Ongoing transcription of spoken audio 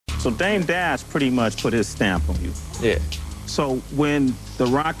So Dame Dash pretty much put his stamp on you. Yeah. So when the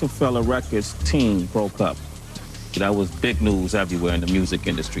Rocafella Records team broke up, that was big news everywhere in the music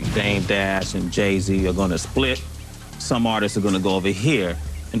industry. Dame Dash and Jay-Z are gonna split. Some artists are gonna go over here,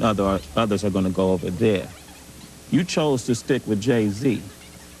 and others are gonna go over there. You chose to stick with Jay-Z.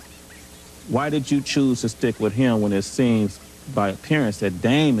 Why did you choose to stick with him when it seems by appearance that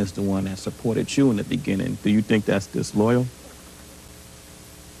Dame is the one that supported you in the beginning? Do you think that's disloyal?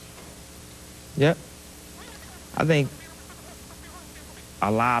 Yep. I think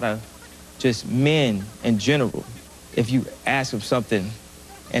a lot of just men in general, if you ask them something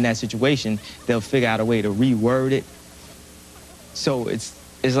in that situation, they'll figure out a way to reword it. So it's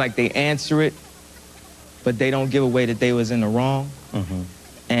like they answer it, but they don't give away that they was in the wrong. Mm-hmm.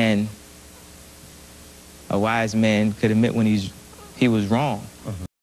 And a wise man could admit when he was wrong. Mm-hmm.